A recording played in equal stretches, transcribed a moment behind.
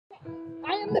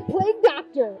am the Plague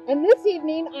Doctor, and this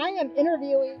evening I am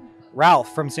interviewing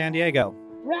Ralph from San Diego.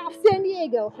 Ralph San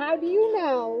Diego. How do you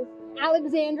know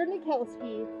Alexandra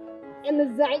Nikelski and the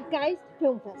Zeitgeist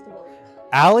Film Festival?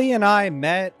 Allie and I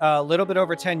met a little bit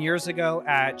over 10 years ago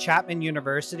at Chapman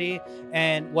University,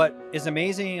 and what is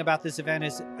amazing about this event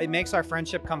is it makes our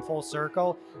friendship come full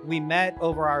circle. We met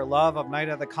over our love of Night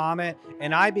of the Comet,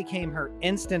 and I became her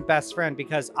instant best friend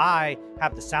because I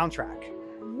have the soundtrack.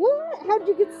 What? How did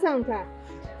you get the soundtrack?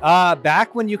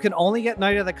 Back when you can only get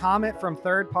Night of the Comet from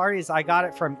third parties, I got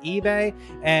it from eBay,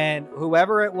 and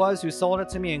whoever it was who sold it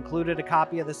to me included a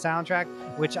copy of the soundtrack,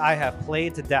 which I have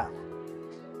played to death.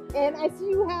 And I see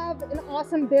you have an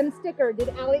awesome BIM sticker. Did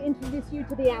Allie introduce you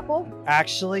to the Apple?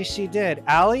 Actually, she did.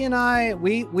 Allie and I,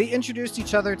 we introduced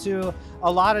each other to a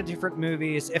lot of different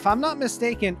movies. If I'm not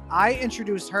mistaken, I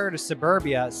introduced her to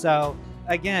Suburbia. So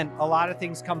again, a lot of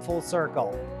things come full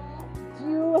circle. Do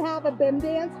you have a BIM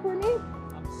dance for me?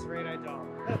 I'm afraid I don't.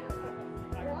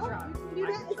 I can try. You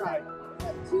I can try.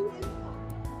 Two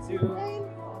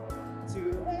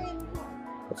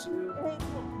Two.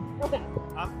 Okay.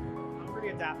 I'm pretty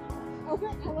adaptable.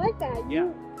 Okay, I like that. Yeah.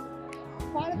 You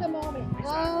spotted the moment.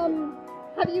 Exactly.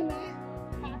 Have you met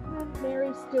Catherine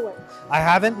Mary Stewart? I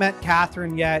haven't met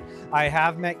Catherine yet. I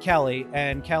have met Kelly,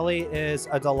 and Kelly is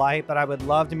a delight, but I would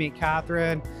love to meet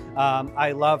Catherine.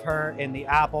 I love her in The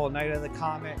Apple, Night of the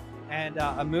Comet, and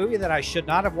a movie that I should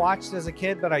not have watched as a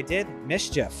kid, but I did,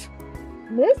 Mischief.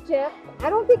 Mischief? I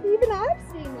don't think even I've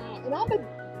seen that, and I'm a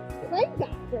Plague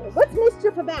Doctor. What's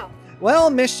Mischief about? Well,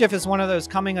 Mischief is one of those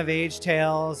coming-of-age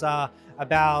tales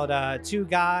about two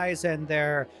guys, and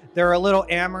they're a little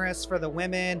amorous for the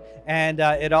women, and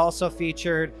it also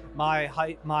featured my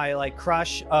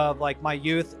crush of my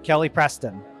youth, Kelly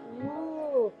Preston.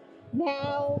 Ooh.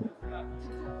 Now,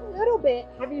 a little bit.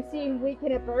 Have you seen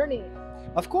Weekend at Bernie's?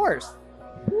 Of course.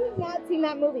 Who's not seen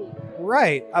that movie?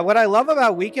 Right. What I love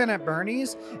about Weekend at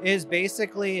Bernie's is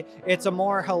basically it's a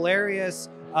more hilarious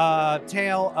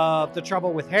tale of the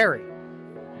trouble with Harry.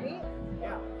 Right?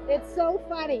 Yeah. It's so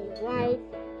funny.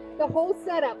 The whole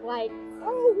setup,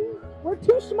 oh, we're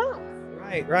two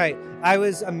schmucks. Right. I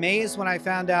was amazed when I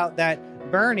found out that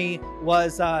Bernie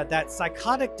was that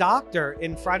psychotic doctor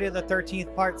in Friday the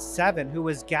 13th Part 7 who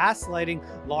was gaslighting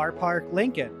Lar Park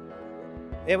Lincoln.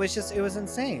 It was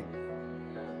insane.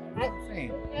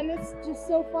 And it's just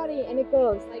so funny, and it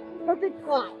goes perfect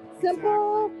plot.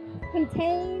 Simple,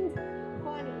 contained,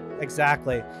 funny.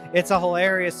 Exactly. It's a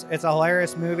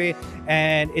hilarious movie,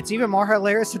 and it's even more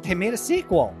hilarious that they made a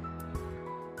sequel.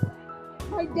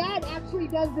 My dad actually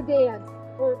does the dance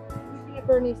for Weekend at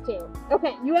Bernie's too.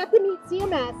 Okay, you have to meet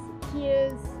CMS. She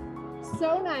is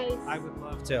so nice. I would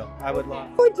love to. I would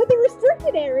love. Going to the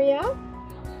restricted area.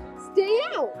 Stay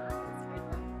out.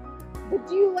 But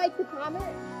do you like the Comet?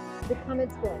 The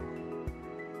Comet's good.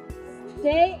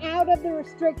 Stay out of the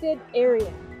restricted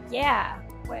area. Yeah.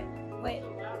 Wait.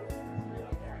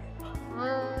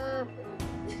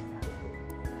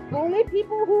 Only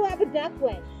people who have a death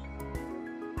wish.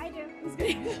 I do. Just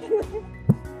kidding.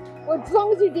 Well, as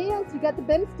long as you dance, you got the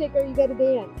BIM sticker, you got to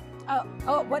dance.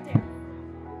 Oh, what dance?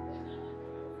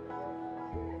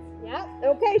 Yeah,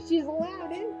 okay, she's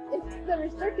allowed into the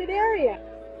restricted area.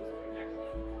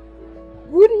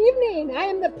 Good evening, I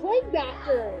am the Plague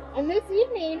Doctor, and this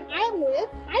evening I am with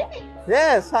Ivan.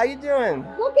 Yes, how you doing?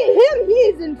 Look at him, he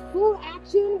is in full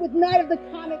action with Night of the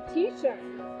Comet t-shirt.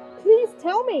 Please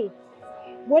tell me,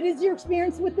 what is your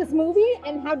experience with this movie,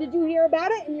 and how did you hear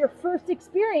about it, and your first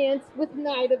experience with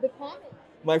Night of the Comet?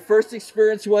 My first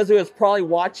experience was probably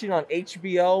watching on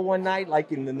HBO one night,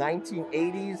 in the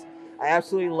 1980s. I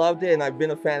absolutely loved it, and I've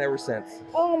been a fan ever since.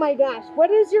 Oh my gosh,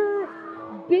 what is your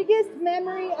biggest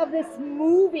memory of this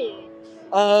movie?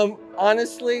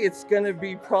 Honestly, it's gonna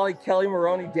be probably Kelli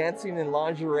Maroney dancing in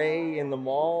lingerie in the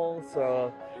mall,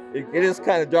 so it is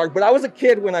kind of dark, but I was a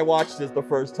kid when I watched this the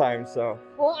first time, so.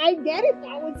 Well, I get it,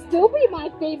 that would still be my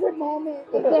favorite moment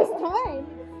at this time.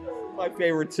 My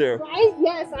favorite too. Right?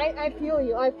 Yes, I feel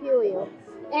you.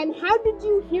 And how did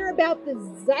you hear about the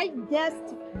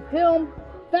Zeitgeist Film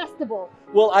Festival?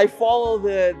 Well, I follow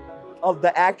the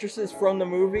actresses from the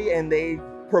movie, and they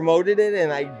promoted it,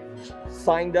 and I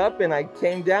signed up, and I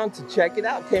came down to check it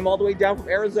out. Came all the way down from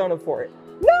Arizona for it.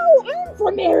 No, I'm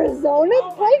from Arizona.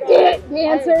 Plague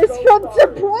dancers from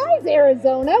Surprise,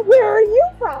 Arizona. Where are you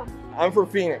from? I'm from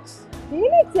Phoenix.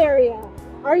 Phoenix area.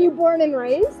 Are you born and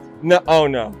raised? No. Oh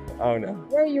no.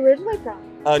 Where are you originally from?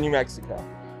 New Mexico.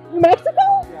 New Mexico?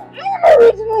 Yeah. I am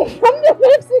originally from New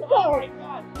Mexico. Oh my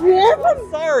God.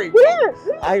 I'm sorry. Where?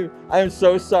 I am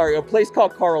so sorry. A place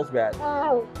called Carlsbad.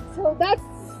 Oh, so that's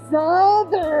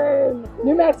Southern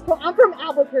New Mexico. I'm from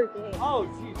Albuquerque. Oh,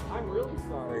 geez, I'm really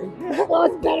sorry. Well,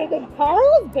 it's better than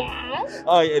Carlsbad.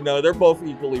 Oh, yeah, no, they're both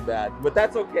equally bad, but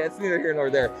that's okay. It's neither here nor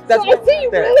there. That's So I see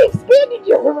you really expanded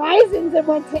your horizons and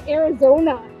went to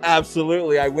Arizona.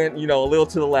 Absolutely. I went, a little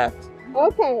to the left.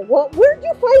 Okay, well, where'd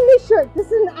you find this shirt? This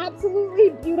is an absolutely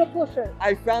beautiful shirt.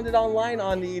 I found it online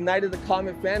on the Night of the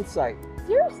Comet fan site.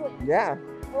 Seriously? Yeah.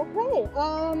 Okay.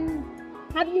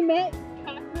 Have you met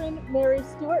Catherine Mary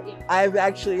Stewart yet? I've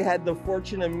actually had the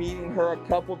fortune of meeting her a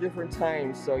couple different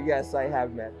times, so yes, I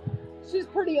have met. She's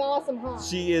pretty awesome, huh?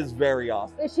 She is very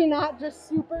awesome. Is she not just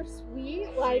super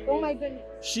sweet? Like, oh my goodness.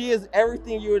 She is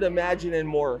everything you would imagine and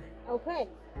more. Okay.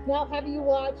 Now, have you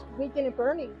watched Weekend at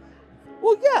Bernie's?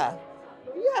 Well, yeah.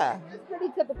 Yeah. It's pretty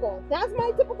typical. That's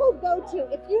my typical go-to.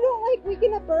 If you don't like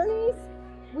Weekend at Bernie's,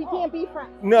 we can't be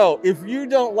friends. No, if you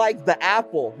don't like the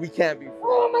apple, we can't be friends.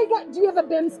 Oh my God, do you have a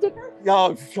BIM sticker?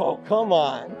 Oh, come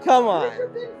on. Come on. Where's your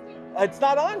BIM sticker? It's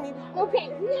not on me. Okay,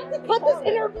 we have to cut this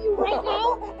interview right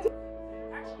now.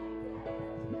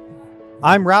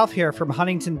 I'm Ralph here from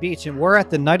Huntington Beach, and we're at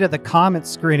the Night of the Comet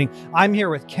screening. I'm here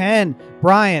with Ken,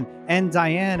 Brian, and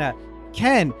Diana.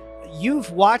 Ken,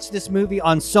 you've watched this movie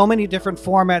on so many different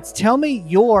formats. Tell me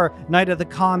your Night of the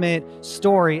Comet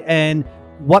story and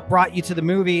what brought you to the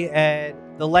movie and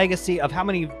the legacy of how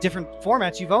many different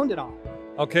formats you've owned it on.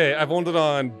 Okay, I've owned it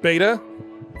on Beta,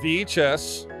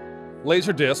 VHS,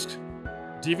 Laserdisc,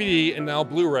 DVD, and now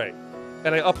Blu-ray.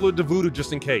 And I upload to Voodoo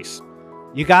just in case.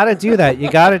 You got to do that. You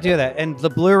got to do that. And the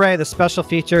Blu-ray, the special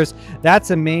features,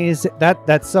 that's amazing.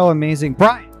 That's so amazing.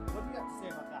 Brian, what do you have to say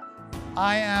about that?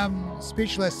 I am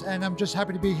speechless, and I'm just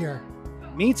happy to be here.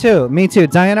 Me too. Me too.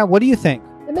 Diana, what do you think?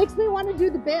 It makes me want to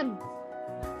do the BIM.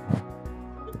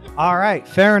 All right,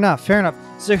 fair enough, fair enough.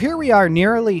 So here we are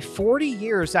nearly 40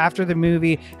 years after the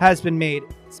movie has been made.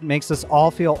 It makes us all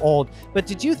feel old. But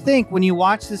did you think when you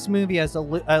watched this movie as a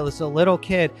little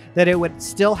kid that it would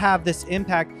still have this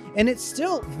impact? And it's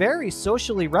still very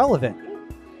socially relevant.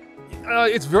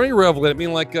 It's very relevant. I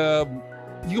mean, like,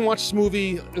 you can watch this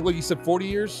movie, like you said, 40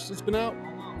 years it's been out.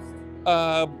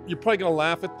 You're probably going to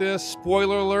laugh at this.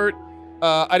 Spoiler alert.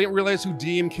 I didn't realize who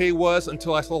DMK was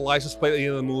until I saw the license plate at the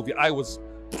end of the movie. I was...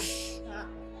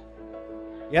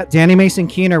 Yeah, Danny Mason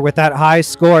Keener with that high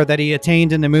score that he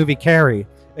attained in the movie Carrie.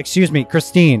 Excuse me,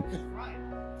 Christine.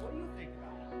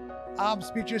 I'm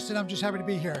speechless, and I'm just happy to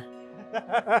be here.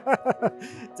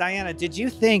 Diana, did you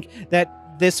think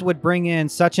that this would bring in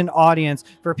such an audience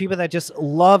for people that just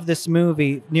love this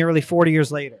movie nearly 40 years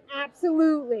later?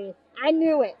 Absolutely. I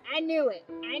knew it. I knew it.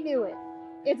 I knew it.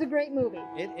 It's a great movie.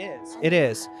 It is. It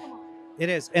is. It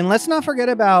is. And let's not forget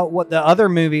about what the other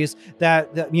movies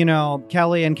that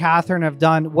Kelli and Catherine have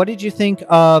done. What did you think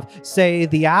of, say,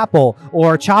 The Apple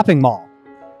or Chopping Mall?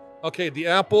 Okay, The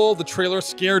Apple, the trailer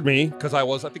scared me because I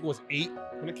think it was 8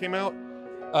 when it came out.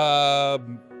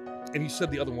 And you said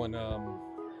the other one,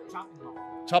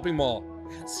 Chopping Mall.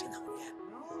 I haven't seen that one yet.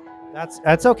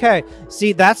 That's okay.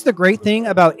 See, that's the great thing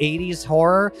about 80s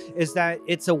horror is that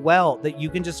it's a well that you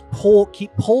can just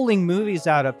keep pulling movies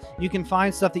out of. You can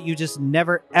find stuff that you just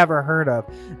never ever heard of.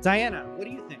 Diana, what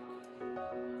do you think?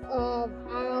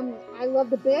 I love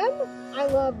the BIM. I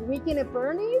love Weekend at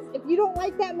Bernie's. If you don't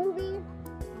like that movie,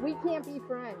 we can't be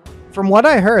friends. From what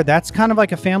I heard, that's kind of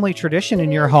like a family tradition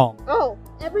in your home. Oh,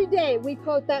 every day we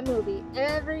quote that movie.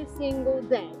 Every single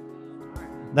day.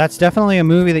 That's definitely a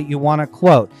movie that you want to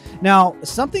quote. Now,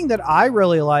 something that I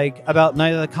really like about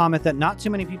Night of the Comet that not too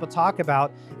many people talk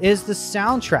about is the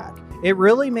soundtrack. It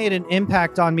really made an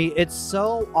impact on me. It's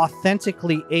so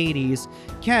authentically 80s.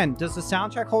 Ken, does the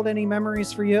soundtrack hold any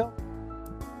memories for you?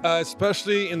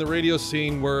 Especially in the radio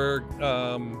scene where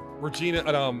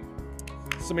Regina,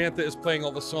 Samantha is playing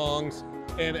all the songs,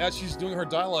 and as she's doing her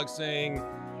dialogue saying,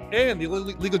 and the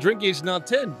legal drink age is now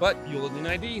 10, but you'll need an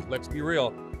ID, let's be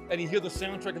real. And you hear the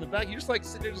soundtrack in the back, you just like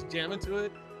sit there just jamming to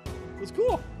it. It was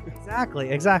cool. Exactly.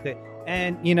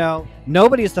 And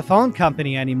nobody's the phone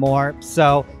company anymore.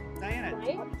 So, Diana,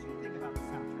 right? What did you think about the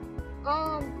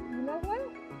soundtrack? You know what?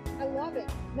 I love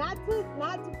it. Not to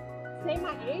say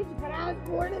my age, but I was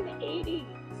born in the 80s.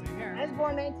 Same here. I was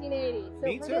born 1980. So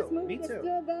Me for too. this movie Me to too.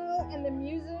 still go and the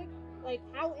music, like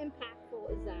how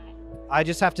impactful is that? I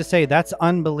just have to say that's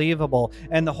unbelievable.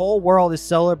 And the whole world is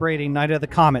celebrating Night of the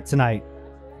Comet tonight.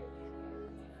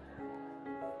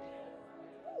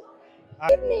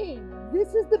 Good evening. This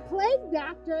is the Plague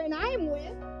Doctor, and I am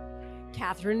with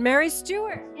Catherine Mary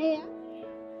Stewart. and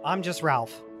I'm just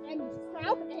Ralph.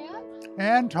 Ralph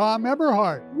And Thom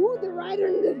Eberhardt. who the writer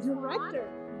and the director.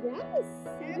 Yes.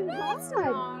 And that's God.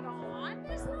 not on.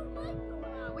 There's no mic going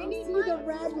on. We need see the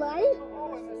red light.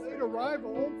 Oh, and the late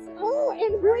arrival.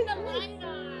 And we're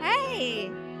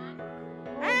Hey,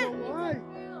 Oh, the light.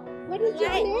 what is your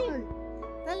Light. name?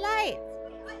 the light.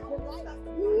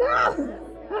 No!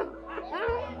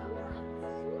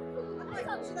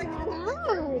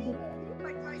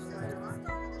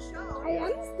 I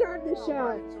am starting the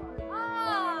show.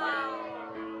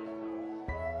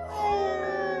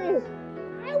 Hey,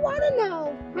 I want to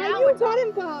know how you got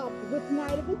involved with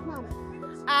Night of the Comet.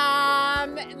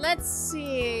 Let's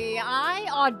see. I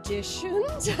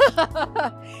auditioned,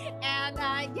 and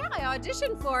yeah, I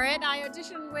auditioned for it. I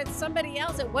auditioned with somebody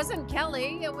else. It wasn't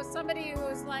Kelli. It was somebody who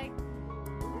was like.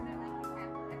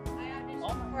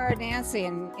 For Nancy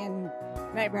in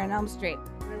Nightmare on Elm Street.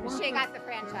 She got the They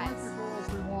franchise. weren't the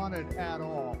girls we wanted at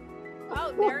all.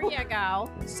 Oh, there you go.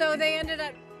 So they ended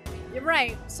up. You're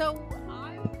right. So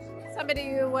I was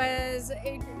somebody who was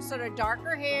sort of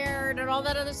darker haired and all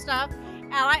that other stuff.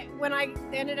 And when I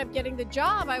ended up getting the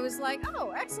job, I was like,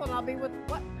 oh, excellent. I'll be with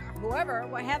whoever,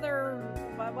 Heather,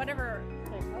 whatever her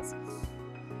name was.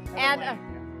 And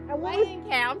Whiting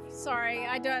Camp. Sorry,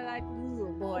 oh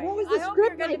boy. What was I the hope you're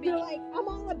script gonna like? You're like, I'm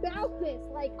all about this.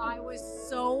 Like, I was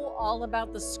so all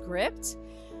about the script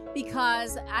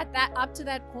because up to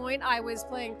that point I was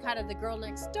playing kind of the girl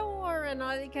next door, and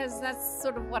because that's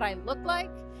sort of what I look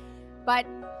like. But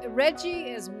Reggie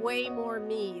is way more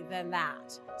me than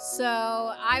that.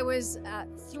 So I was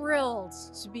thrilled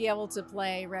to be able to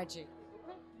play Reggie.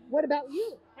 what about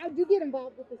you? How'd you get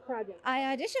involved with this project? I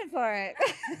auditioned for it.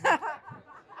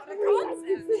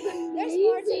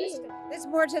 There's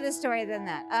more to the story than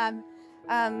that.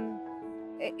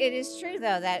 It is true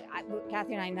though that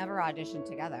Kathy and I never auditioned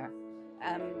together,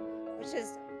 which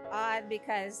is odd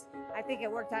because I think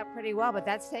it worked out pretty well. But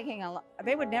that's taking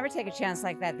they would never take a chance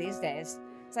like that these days.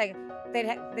 It's like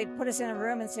they'd put us in a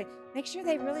room and say, make sure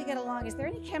they really get along. Is there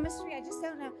any chemistry? I just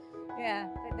don't know. Yeah,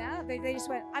 but now they just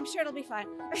went, I'm sure it'll be fine.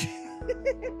 And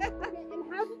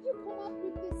how did you come up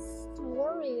with this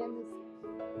story and this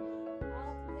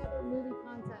all-together movie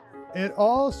concept? It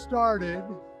all started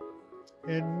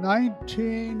in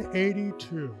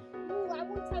 1982. Ooh, I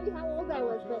won't tell you how old I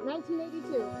was, but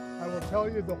 1982. I will tell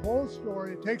you the whole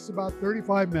story. It takes about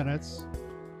 35 minutes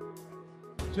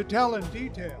to tell in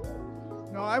detail.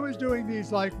 No, I was doing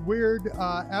these like weird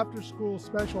after-school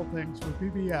special things for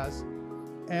PBS,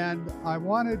 and I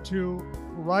wanted to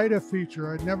write a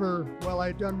feature. I'd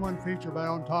done one feature, but I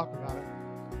don't talk about it.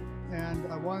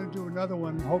 And I wanted to do another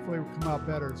one, and hopefully it would come out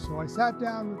better. So I sat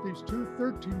down with these two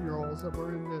 13-year-olds that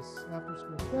were in this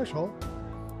after-school special,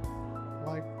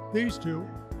 like these two,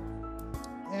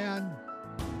 and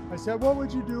I said, what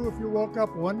would you do if you woke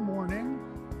up one morning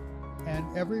and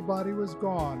everybody was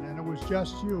gone and it was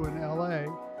just you in LA,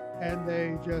 and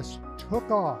they just took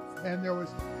off, and there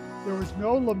was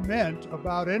no lament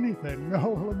about anything, no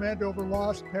lament over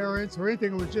lost parents or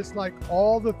anything. It was just like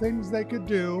all the things they could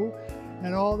do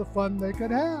and all the fun they could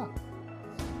have.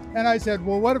 And I said,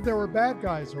 well, what if there were bad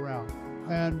guys around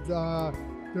and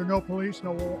there are no police,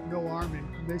 no army?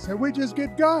 And they said, we just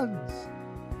get guns.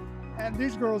 And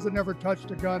these girls had never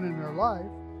touched a gun in their life.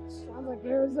 Sounds like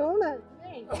Arizona.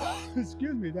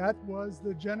 Excuse me, that was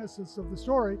the genesis of the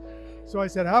story. So I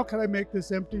said, how can I make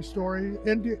this empty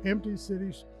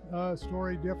city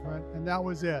story different? And that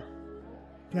was it,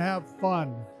 to have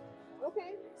fun.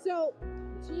 Okay, so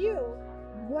to you,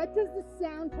 what does the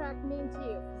soundtrack mean to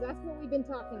you? 'Cause that's what we've been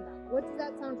talking about. What does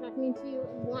that soundtrack mean to you,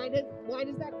 and why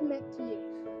does that connect to you?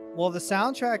 Well, the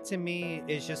soundtrack to me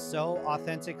is just so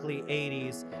authentically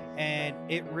 80s, and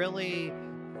it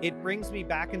brings me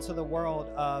back into the world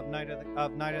of Night of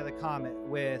the Comet,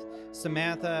 with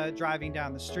Samantha driving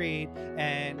down the street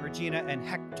and Regina and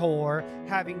Hector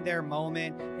having their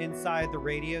moment inside the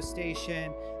radio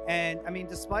station. And I mean,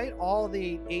 despite all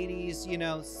the 80s,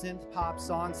 synth pop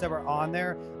songs that were on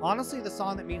there, honestly, the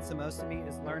song that means the most to me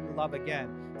is Learn to Love Again.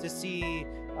 To see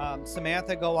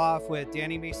Samantha go off with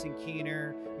Danny Mason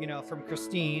Keener, from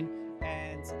Christine,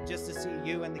 and just to see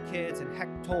you and the kids and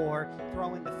Hector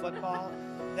throwing the football.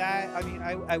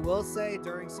 I will say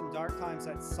during some dark times,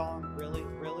 that song really,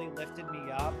 really lifted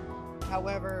me up.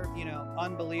 However,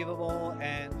 Unbelievable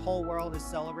and Whole World is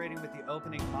Celebrating with the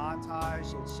opening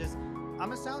montage. It's just,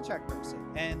 I'm a soundtrack person,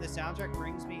 and the soundtrack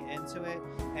brings me into it.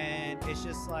 And it's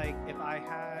just like, if I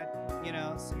had,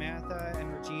 Samantha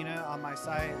and Regina on my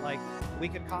side, like, we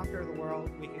could conquer the world,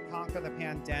 we could conquer the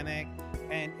pandemic,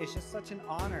 and it's just such an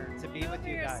honor to be with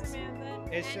you guys. Samantha.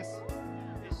 It's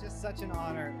just such an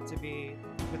honor to be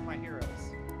with my heroes.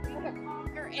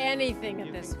 Conquer anything You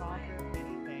at can this point. conquer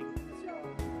anything in this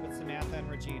world with Samantha and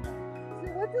Regina. So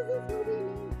what does this movie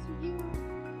mean to you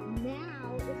now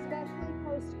now, especially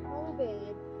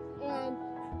post-COVID, and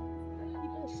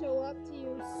people show up to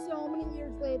you so many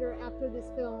years later after this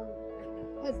film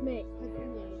has been made?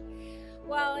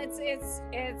 Well, it's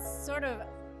sort of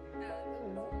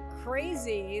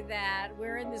crazy that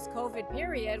we're in this COVID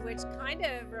period, which kind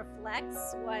of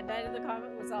reflects what Night of the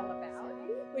Comet was all about,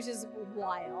 which is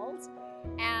wild.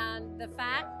 And the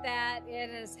fact that it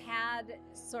has had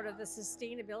sort of the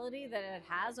sustainability that it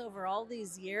has over all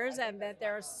these years, and that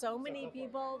there are so many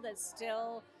people that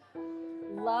still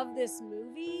love this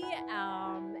movie,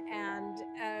 and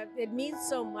it means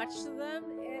so much to them.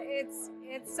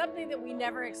 It's something that we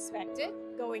never expected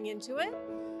going into it.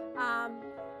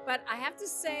 But I have to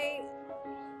say,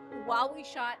 while we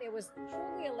shot, it was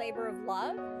truly a labor of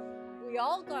love. We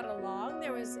all got along.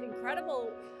 There was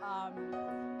incredible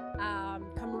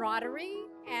camaraderie,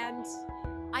 and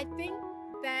I think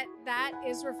that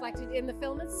is reflected in the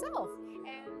film itself.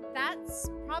 And that's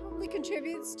probably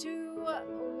contributes to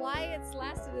why it's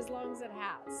lasted as long as it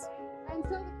has. And so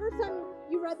the first time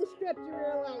you read the script, you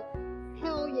were like,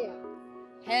 hell yeah.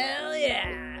 Hell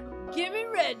yeah. Give me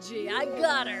Reggie. I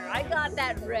got her. I got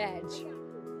that Reg.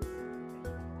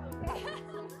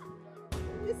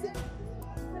 Listen,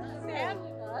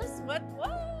 Fabulous. What?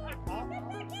 Get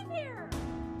back in here.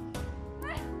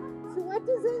 so what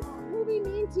does this movie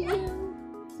mean to you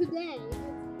today? As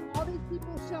all these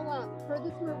people show up for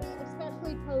this movie,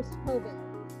 especially post-COVID.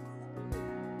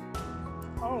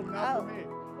 Oh, not for me.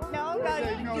 No, You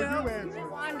answer. he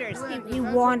wanders. You answer. He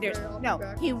That's wanders. okay. I'll be No,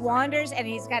 back. he wanders, and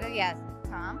he's got to. Yes,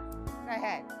 Tom, go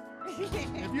ahead.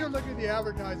 If you look at the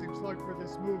advertising slug for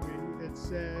this movie, it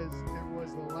says it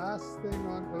was the last thing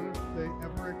on earth they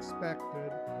ever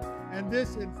expected. And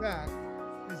this, in fact,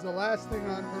 is the last thing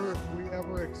on earth we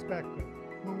ever expected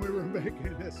when we were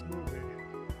making this movie.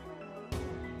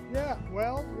 Yeah,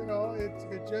 well, you know, it's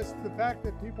just the fact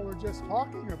that people are just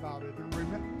talking about it and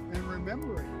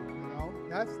remembering, you know,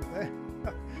 that's the thing.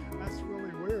 That's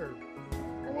really weird.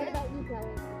 And what about you,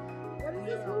 Kelly? What does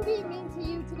this movie mean to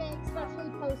you today,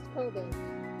 especially post-COVID?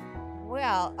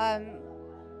 Well,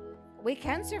 we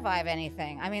can survive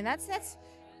anything. I mean, that's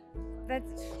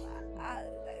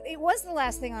it was the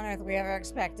last thing on earth we ever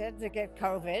expected to get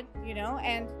COVID, you know,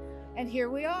 and here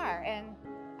we are. And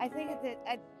I think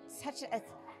that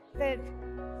the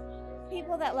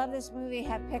people that love this movie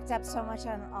have picked up so much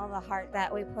on all the heart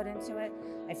that we put into it.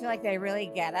 I feel like they really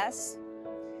get us.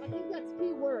 I think that's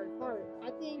key word, heart. I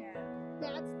think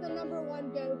that's the number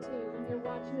one go-to when you're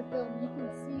watching a film. You can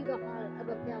see the heart of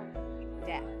a film.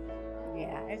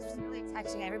 Yeah, it's really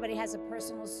touching. Everybody has a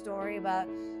personal story about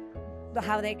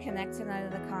how they connect to Night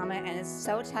of the Comet, and it's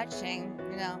so touching,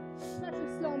 you know.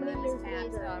 Especially so many years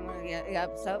later. Yeah.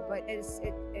 So, but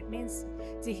it means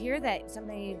to hear that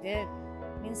something you did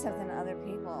means something to other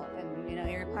people, and you know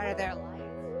you're part of their life.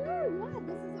 Yeah,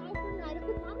 this is all for Night of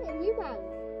the Comet, and you guys.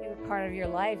 You're part of your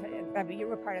life. I mean, you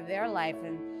were part of their life,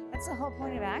 and that's the whole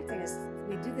point of acting. Is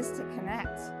we do this to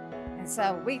connect, and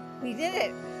so we did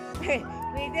it. we did it.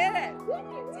 We did it.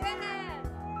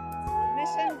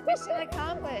 Mission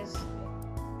accomplished.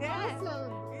 Yeah.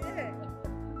 Awesome. We did it.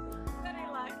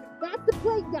 That's the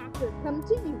Plague Doctor coming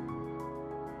to you.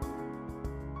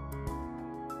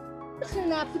 Fortunate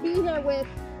enough to be here with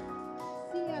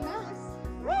CMS.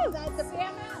 Woo! That's the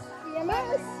CMS.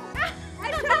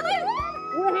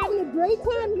 We're having a great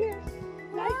time here.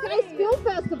 Zeitgeist Film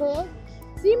Festival.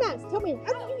 CMS, tell me,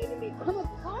 how did you even become a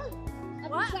part of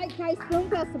the Zeitgeist Film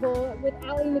Festival with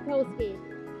Ali Nikolsky?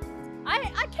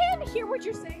 I can't hear what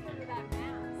you're saying under that mask.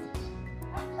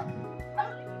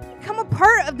 Become a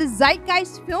part of the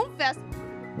Zeitgeist Film Festival.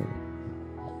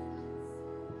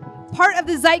 Part of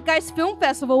the Zeitgeist Film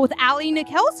Festival with Ali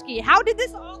Nikolsky. How did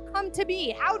this all come to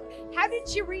be? How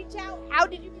did you reach out? How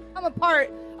did you become a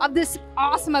part of this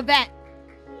awesome event?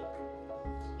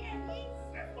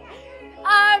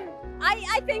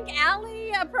 I think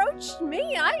Ali approached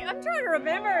me. I'm trying to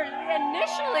remember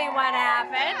initially what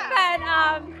happened,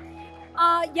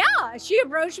 but yeah, she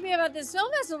approached me about this film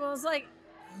festival. I was like,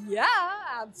 yeah,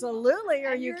 absolutely.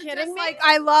 Are you kidding me? Like,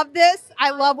 I love this.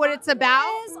 I love what it's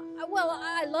about. Well,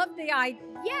 I love the idea.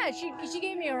 Yeah, she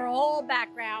gave me her whole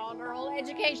background, her whole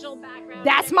educational background.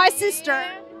 That's my sister.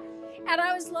 And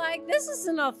I was like, this is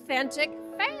an authentic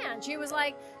fan. She was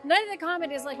like, Night of the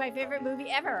Comet is like my favorite movie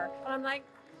ever. And I'm like,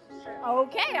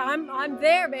 okay, I'm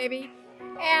there, baby.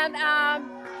 And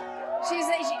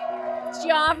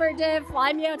she offered to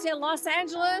fly me out to Los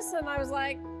Angeles, and I was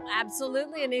like,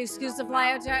 absolutely, an excuse to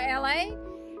fly out to LA.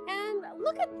 And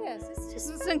look at this.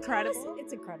 It's incredible.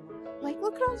 It's incredible. Like,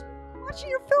 look at us watching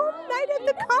your film Night of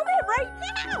the Comet right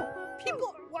now. People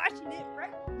are watching it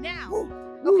right now.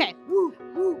 Okay.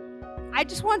 I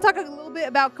just want to talk a little bit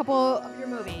about a couple of your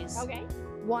movies. Okay.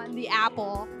 One, The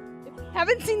Apple. If you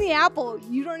haven't seen The Apple,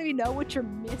 you don't even know what you're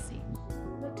missing.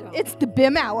 It's the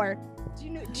BIM hour.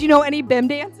 Do you know any BIM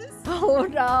dances? Oh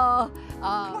no. Come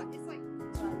on, it's like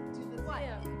do the what?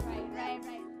 Right.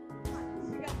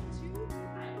 We got two.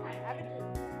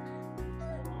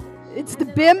 It's the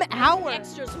BIM hour. The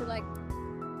extras were like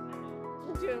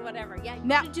doing whatever. Yeah, you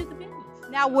Now- gotta do the BIM.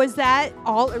 Now, was that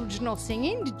all original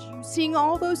singing? Did you sing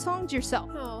all those songs yourself?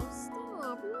 Oh,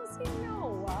 stop. I'm not saying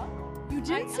no. You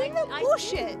didn't sing I- that I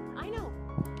bullshit. didn't. I know.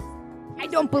 I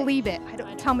don't believe it. I don't.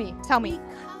 I know. Tell me.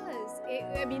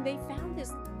 Because they found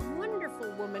this wonderful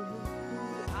woman who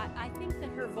I think that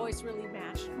her voice really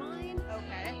matched mine.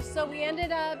 Okay. So we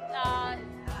ended up.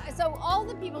 So all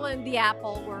the people in the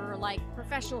Apple were like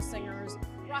professional singers,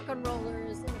 rock and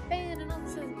rollers, in a band, and all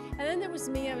this. And then there was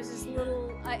me. I was this little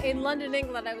in London,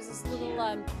 England. I was this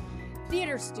little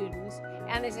theater student,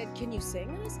 and they said, "Can you sing?"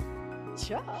 And I said,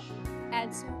 "Sure."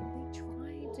 And so they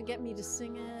tried to get me to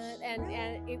sing it, and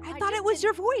I thought just it was didn't-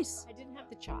 your voice. I didn't have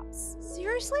the chops.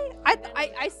 Seriously?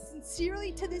 I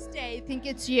sincerely to this day think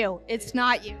it's you. It's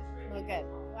not you. Well, good.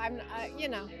 I'm,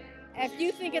 if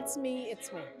you think it's me,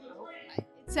 it's me. It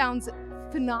sounds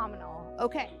phenomenal.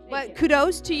 Okay, but you.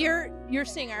 kudos to your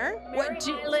singer. Mary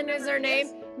do- Hyland is her name.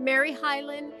 Mary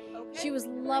Hyland. Okay. She was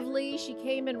lovely. She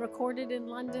came and recorded in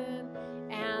London,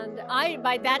 and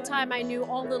by that time I knew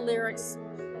all the lyrics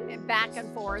back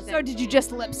and forth. So did you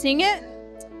just lip sing it?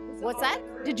 What's that?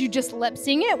 Did you just lip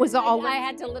sing it? Was it all? I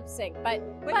had to lip sync, but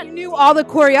you knew all the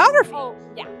choreography. Oh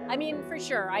yeah, I mean for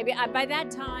sure. By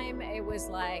that time it was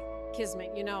like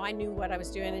kismet. I knew what I was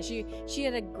doing, and she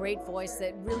had a great voice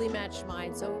that really matched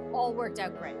mine, so it all worked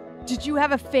out great. Did you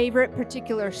have a favorite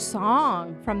particular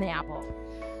song from the Apple?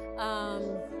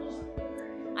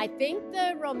 I think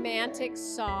the romantic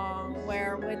song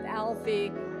where with Alfie,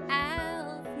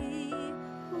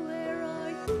 where are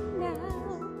you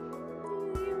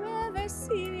now? Do you ever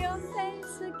see your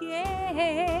face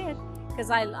again?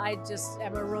 Because I just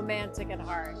am a romantic at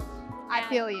heart. I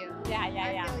feel you. Yeah.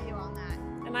 I feel you on that.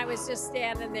 And I was just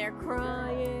standing there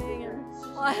crying,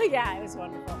 and yeah, it was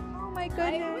wonderful. Oh my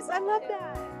goodness, I love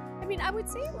that. I mean, I would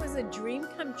say it was a dream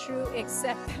come true,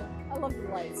 except I love the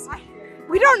lights.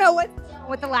 We don't know what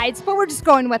with the lights, but we're just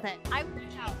going with it.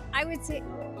 I would say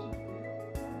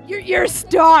You're a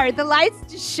star. The lights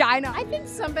just shine on. I think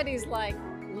somebody's like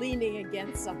leaning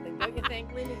against something. Don't you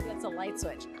think? Leaning against a light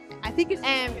switch. I think it's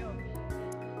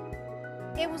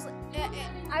It was.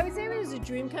 I would say it was a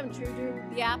dream come true to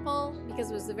the Apple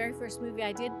because it was the very first movie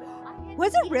I did.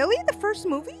 Was it really the first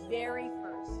movie? Very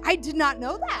first. I did not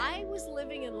know that. I was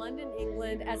living in London,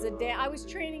 England as I was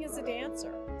training as a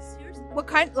dancer. Seriously? What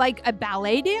kind? Like a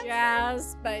ballet dance?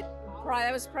 Jazz, but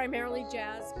that was primarily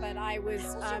jazz. But I was.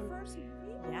 That was your first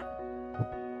movie?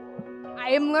 Yeah. I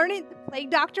am learning. The Plague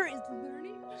Doctor is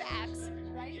learning facts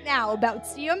right now about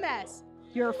CMS.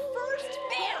 Your first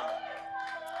film.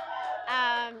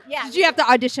 Yeah. Did you have to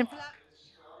audition for that?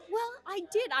 Well, I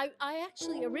did. I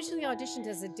actually originally auditioned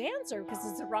as a dancer because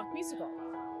it's a rock musical,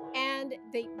 and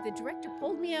the director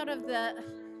pulled me out of the.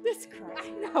 This Christ. I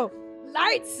know.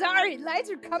 Lights. Sorry,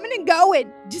 lights are coming and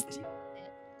going. Just.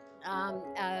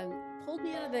 Pulled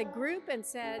me out of the group and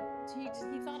said he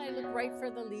thought I looked right for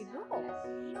the lead role,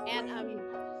 and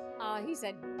he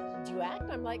said, "Do you act?"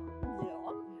 I'm like,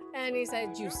 "No." And he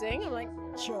said, "Do you sing?" I'm like,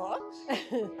 "Sure."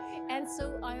 And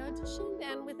so I auditioned,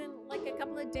 and within like a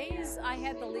couple of days, I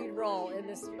had the lead role in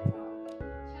this.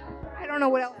 I don't know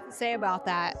what else to say about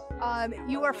that.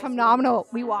 You are phenomenal.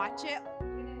 We watch it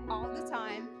all the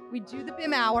time. We do the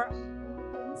BIM hour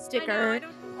sticker. I know,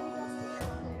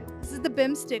 This is the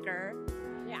BIM sticker.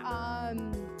 Yeah.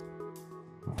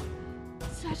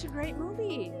 Such a great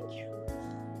movie.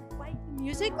 Like the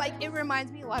music, like it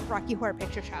reminds me a lot of Rocky Horror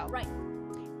Picture Show. Right.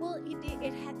 Well,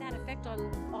 it had that effect on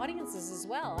audiences as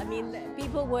well. I mean,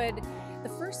 people would. The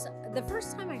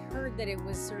first time I heard that it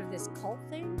was sort of this cult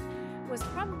thing was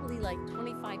probably like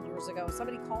 25 years ago.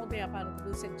 Somebody called me up out of the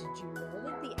blue and said, "Did you know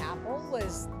that the Apple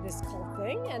was this cult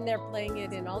thing? And they're playing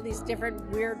it in all these different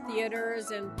weird theaters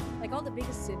and like all the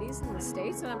biggest cities in the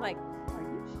States." And I'm like, "Are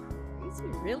you crazy?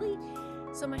 Really?"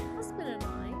 So my husband and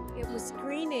I, it was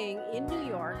screening in New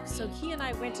York. So he and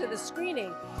I went to the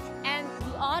screening, and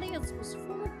the audience was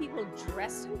full of people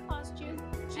dressed in costume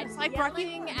and like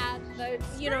yelling at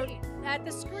the, at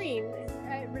the screen,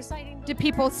 reciting. Did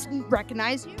people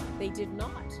recognize you? They did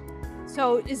not.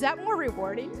 So is that more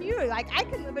rewarding to you? Like I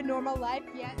can live a normal life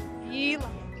yet be like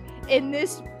in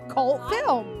this cult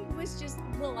film. I was just,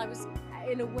 I was,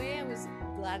 in a way, I was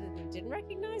glad that they didn't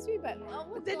recognize me, but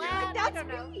Then you're like, I that's don't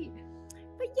know. me.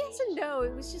 But yes and no,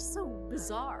 it was just so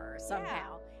bizarre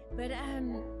somehow. But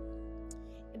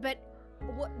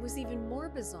what was even more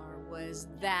bizarre was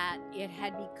that it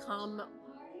had become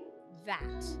that,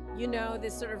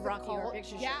 this sort of Rocky Horror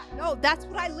Picture Show. Yeah, no, that's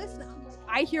what I listen to.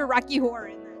 I hear Rocky Horror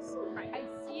in this. I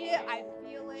see it, I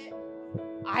feel it.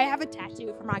 I have a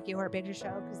tattoo from Rocky Horror Picture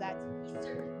Show because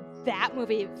that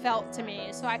movie felt to me,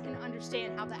 so I can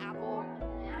understand how the apple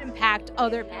impact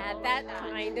other people. Had that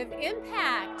kind of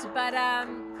impact, but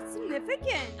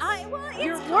significant. Well,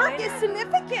 your work is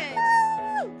significant.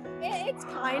 It's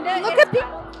kind of. Look at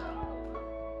people.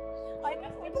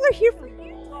 People are here for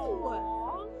you.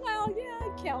 Well,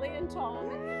 yeah, Kelli and Thom.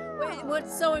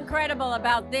 What's so incredible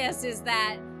about this is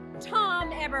that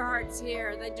Thom Eberhardt's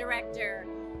here, the director.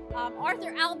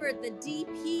 Arthur Albert, the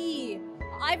DP.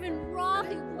 Ivan Roth,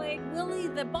 who played Willie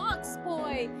the box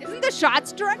boy. Isn't the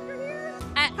shots director here?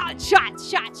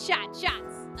 Shots.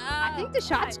 I think the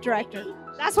shots director.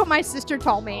 That's what my sister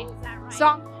told me. Is that right? So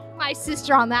I'm my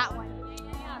sister on that one.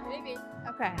 Yeah, maybe.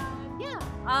 Okay. Yeah.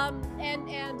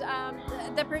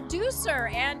 The producer,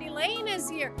 Andy Lane, is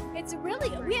here. It's really,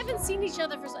 we haven't seen each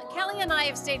other for, Kelli and I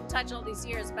have stayed in touch all these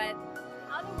years, but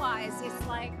otherwise it's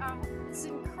like, it's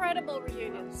an incredible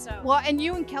reunion. So. Well, and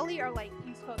you and Kelli are like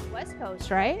East Coast, West Coast,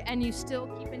 right? And you still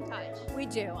keep in touch. We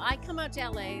do. I come out to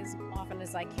LA as often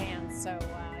as I can. So,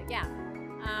 yeah.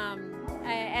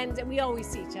 And we always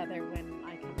see each other when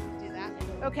I come out. Do that.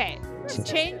 Okay. To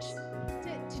change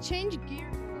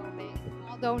gears a little bit,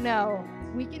 although no,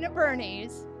 Weekend at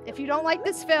Bernie's. If you don't like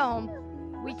this film,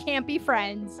 we can't be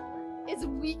friends. It's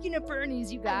Weekend at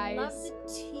Bernie's, you guys. I love the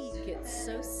teak. It's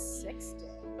so 60.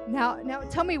 Now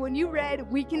tell me, when you read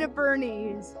Weekend at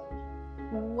Bernie's,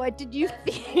 what did you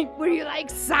think? Were you like,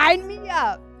 sign me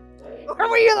up? Or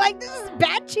were you like, this is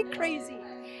batshit crazy?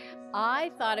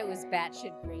 I thought it was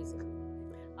batshit crazy.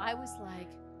 I was like,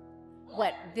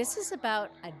 what? This is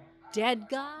about a dead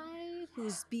guy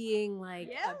who's being like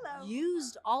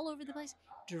abused all over the place,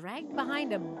 dragged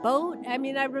behind a boat. I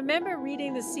mean, I remember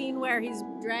reading the scene where he's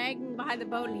dragging behind the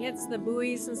boat and hits the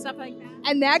buoys and stuff like that.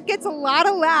 And that gets a lot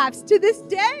of laughs to this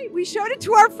day. We showed it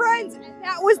to our friends, and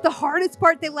that was the hardest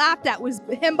part they laughed at, was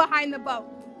him behind the boat.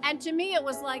 And to me, it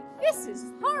was like, this is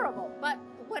horrible. But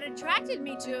what attracted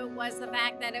me to it was the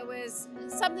fact that it was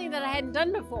something that I hadn't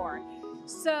done before.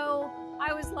 So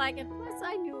I was like, and plus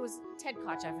I knew it was Ted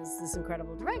Kotcheff is this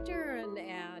incredible director, and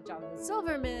Jonathan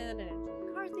Silverman and Andrew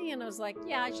McCarthy, and I was like,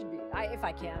 yeah, I should be, if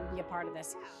I can, be a part of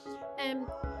this.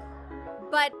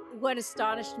 But what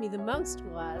astonished me the most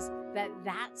was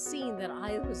that scene that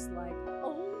I was like,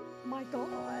 oh my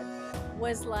God,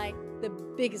 was like the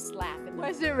biggest laugh in the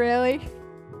Was it really?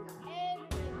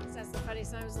 That's the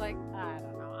funniest. I was like, I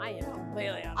don't know. I am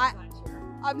completely honest.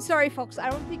 I'm sorry, folks. I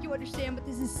don't think you understand, but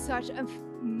this is such a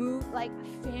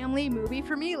family movie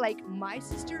for me. Like, my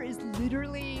sister is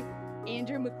literally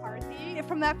Andrew McCarthy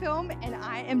from that film, and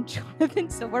I am Jonathan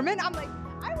Silverman. I'm like,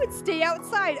 I would stay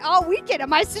outside all weekend,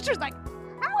 and my sister's like,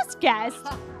 house guest.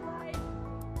 Like,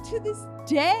 to this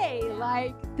day,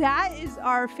 like, that is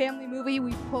our family movie.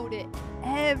 We quote it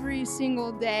every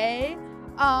single day.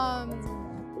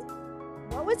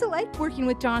 What was it like working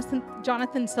with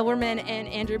Jonathan Silverman and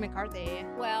Andrew McCarthy?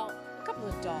 Well, a couple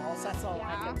of dolls, that's all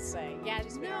I can say. Yeah,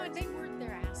 no, they worked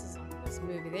their asses off this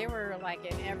movie. They were like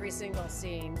in every single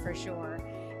scene for sure.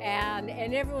 And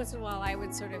every once in a while I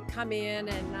would sort of come in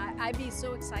and I'd be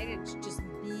so excited to just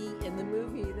be in the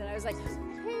movie that I was like,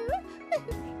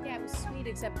 yeah, it was sweet,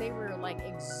 except they were like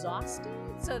exhausted.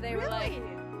 So they were like,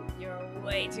 you're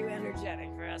way too energetic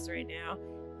for us right now.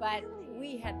 But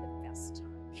we had the best time.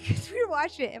 Because we were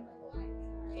watching it.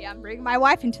 Yeah, I'm bringing my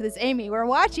wife into this, Amy. We're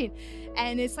watching.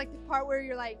 And it's like the part where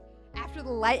you're like, after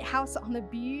the lighthouse on the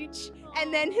beach,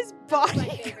 and then his body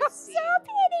comes up,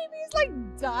 and Amy's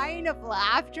like dying of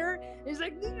laughter. And he's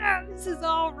like, no, this is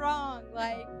all wrong.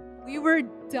 Like, we were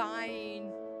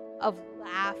dying of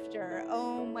laughter.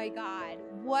 Oh my God.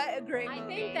 What a great movie. I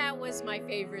think that was my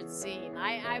favorite scene.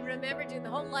 I remember doing the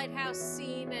whole lighthouse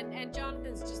scene, and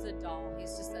Jonathan's just a doll.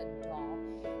 He's just a doll.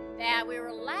 Yeah, we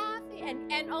were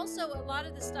laughing, and also a lot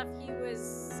of the stuff he was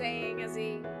saying as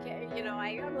he,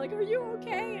 I'm like, are you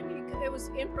okay? And it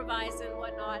was improvised and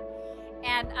whatnot,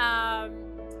 and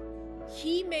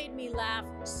he made me laugh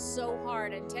so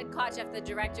hard. And Ted Kotcheff, the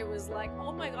director, was like,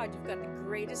 oh my God, you've got the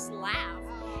greatest laugh.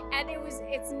 And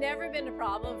it's never been a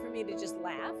problem for me to just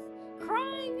laugh.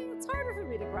 Crying, it's harder for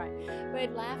me to cry,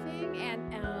 but laughing,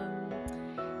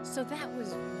 and so that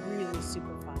was really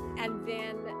super fun. And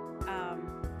then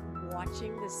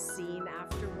watching the scene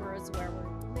afterwards where we're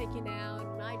making out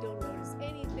and I don't notice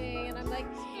anything, and I'm like,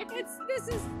 this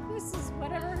is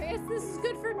whatever. This is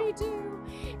good for me too.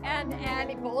 And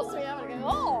he pulls me up and I go,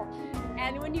 oh.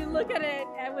 And when you look at it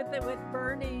and with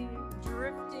Bernie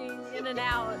drifting in and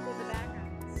out in the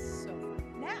background, it's so funny.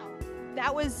 Now,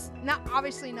 that was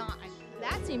obviously not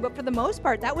that scene, but for the most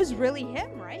part, that was really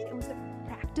him, right? It was a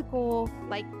practical,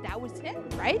 like, that was him,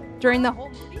 right? During the whole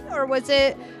movie, or was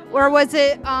it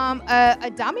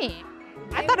a dummy?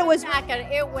 I thought it was.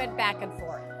 It went back and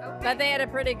forth, okay. But they had a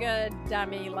pretty good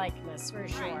dummy likeness for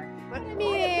sure. Right. But I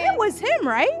mean, it was him,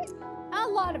 right? A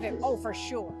lot of it, oh, for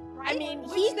sure. Right? I mean,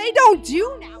 they don't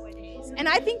do nowadays, and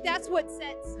I think that's what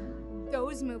sets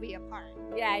those movies apart.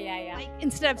 Yeah. Like,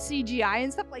 instead of CGI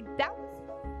and stuff like that,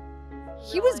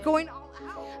 he was going all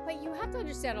out. But you have to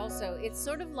understand also, it's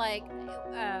sort of like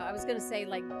I was going to say,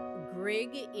 like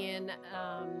Grigg in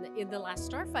The Last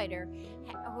Starfighter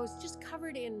was just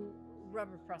covered in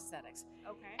rubber prosthetics.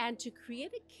 Okay. And to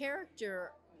create a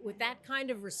character with that kind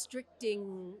of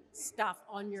restricting stuff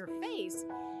on your face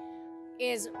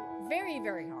is very,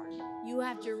 very hard. You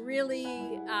have to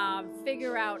really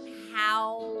figure out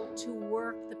how to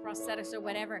work the prosthetics or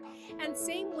whatever. And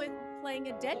same with playing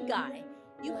a dead guy.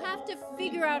 You have to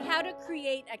figure out how to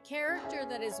create a character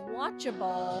that is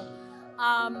watchable,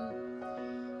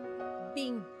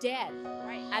 being dead.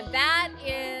 Right. And that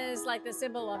is like the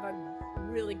symbol of a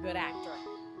really good actor.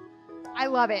 I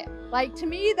love it. Like, to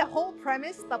me, the whole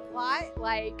premise, the plot,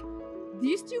 like,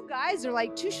 these two guys are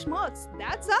like two schmucks.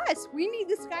 That's us. We need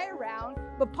this guy around.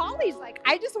 But Polly's like,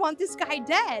 I just want this guy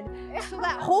dead. So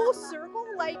that whole circle,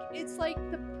 like, it's like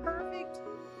the perfect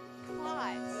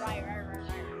plot. Right.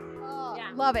 Oh,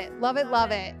 Yeah. Love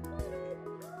it.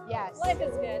 Yes. Life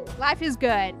is good. Life is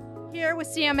good. Here with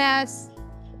CMS,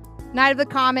 Night of the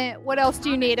Comet. What else do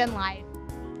you need in life?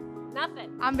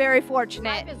 Nothing. I'm very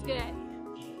fortunate. Life is good.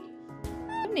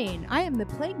 Good evening. I am the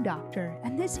Plague Doctor,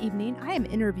 and this evening I am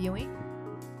interviewing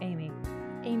Amy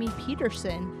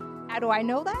Peterson. How do I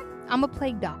know that? I'm a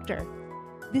Plague Doctor.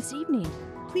 This evening,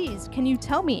 please, can you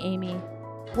tell me, Amy,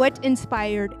 what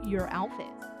inspired your outfit?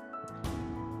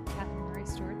 Catherine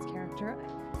Stewart's character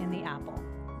in The Apple.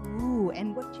 Ooh,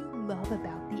 and what do you love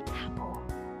about The Apple?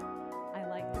 I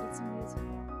like that it's a musical.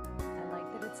 I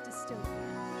like that it's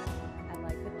dystopian. I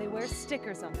like that they wear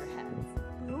stickers on their heads.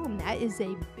 Boom, that is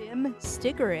a BIM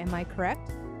sticker, am I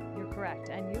correct? You're correct,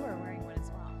 and you are wearing one as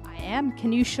well. I am.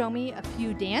 Can you show me a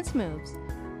few dance moves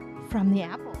from The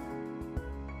Apple?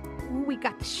 Ooh, we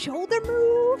got the shoulder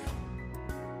move.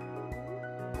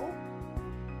 Oh.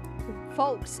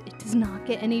 Folks, it does not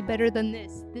get any better than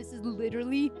this. This is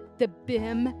literally the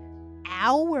BIM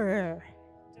hour.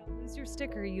 Don't lose your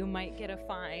sticker, you might get a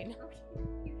fine.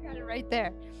 You got it right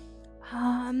there.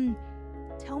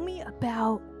 Tell me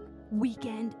about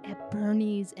Weekend at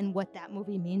Bernie's and what that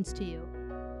movie means to you.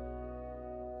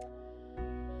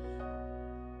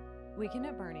 Weekend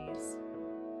at Bernie's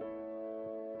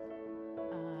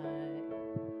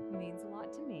means a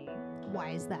lot to me.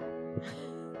 Why is that?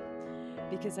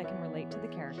 Because I can relate to the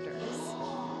characters.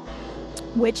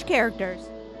 Which characters?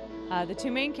 The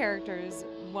two main characters,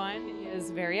 one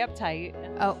is very uptight.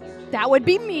 Oh, that would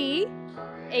be me,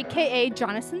 aka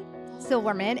Jonathan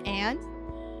Silverman, and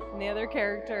the other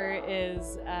character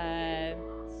is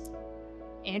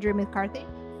Andrew McCarthy,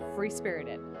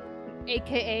 free-spirited,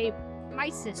 aka my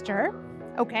sister.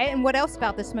 Okay, and what else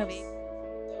about this movie?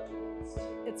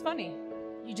 It's funny.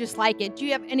 You just like it. Do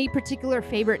you have any particular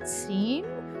favorite scene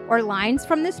or lines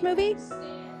from this movie?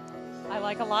 I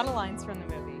like a lot of lines from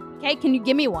the movie. Okay, can you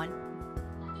give me one?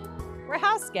 We're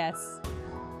house guests.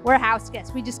 We're house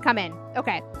guests. We just come in.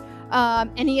 Okay.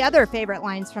 Any other favorite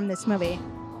lines from this movie?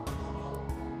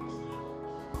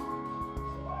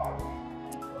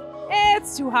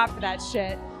 It's too hot for that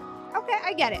shit. Okay,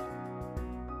 I get it.